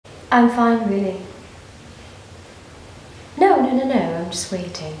I'm fine, really. No, I'm just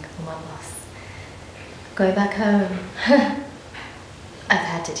waiting for my bus. Going back home. I've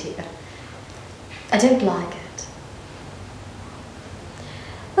had it here. I don't like it.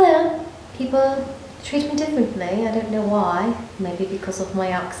 Well, people treat me differently. I don't know why. Maybe because of my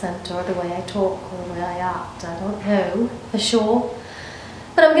accent or the way I talk or the way I act. I don't know for sure.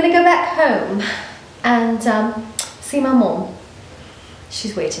 But I'm gonna go back home and see my mom.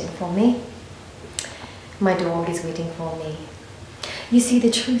 She's waiting for me. My dog is waiting for me. You see,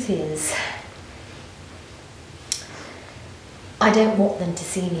 the truth is, I don't want them to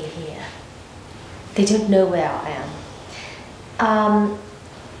see me here. They don't know where I am.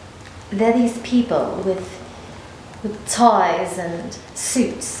 They're these people with ties and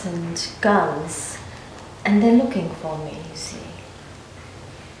suits and guns, and they're looking for me, you see.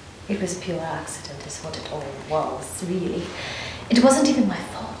 It was a pure accident is what it all was, really. It wasn't even my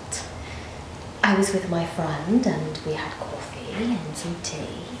fault. I was with my friend and we had coffee and some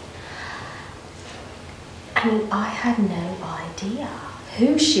tea. I mean, I had no idea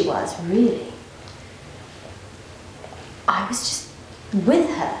who she was, really. I was just with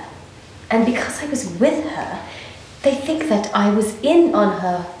her. And because I was with her, they think that I was in on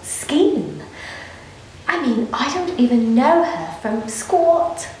her scheme. I mean, I don't even know her from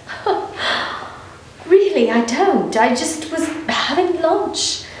squat. Really, I don't. I just was having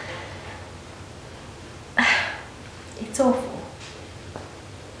lunch. It's awful.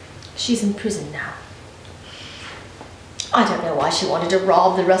 She's in prison now. I don't know why she wanted to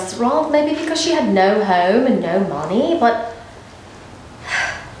rob the restaurant. Maybe because she had no home and no money, but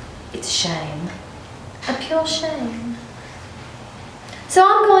it's a shame. A pure shame. So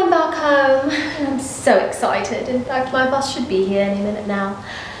I'm going back home and I'm so excited. In fact, my bus should be here any minute now.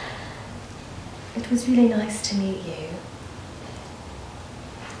 It was really nice to meet you.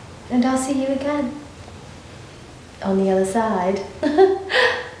 And I'll see you again. On the other side.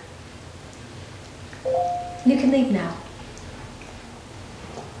 You can leave now.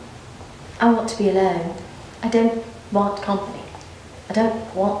 I want to be alone. I don't want company. I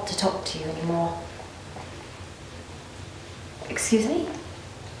don't want to talk to you anymore. Excuse me?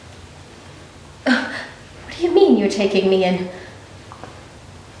 What do you mean you're taking me in?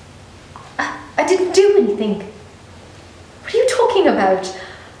 I didn't do anything. What are you talking about?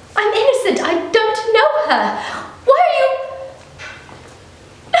 I'm innocent. I don't know her. Why are you...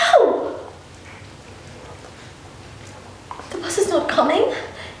 No! The bus is not coming.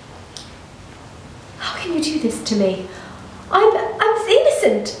 How can you do this to me? I'm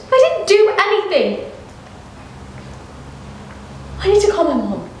innocent. I didn't do anything. I need to call my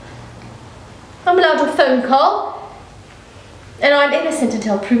mom. I'm allowed a phone call. And I'm innocent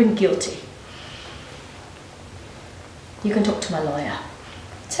until proven guilty. You can talk to my lawyer.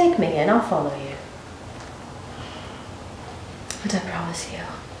 Take me in, I'll follow you. But I promise you,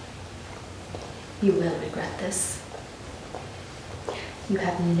 you will regret this. You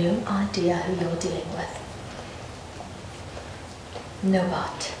have no idea who you're dealing with. No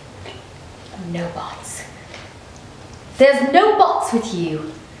but. No buts. There's no buts with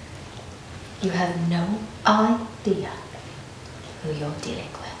you. You have no idea who you're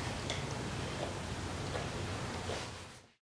dealing with.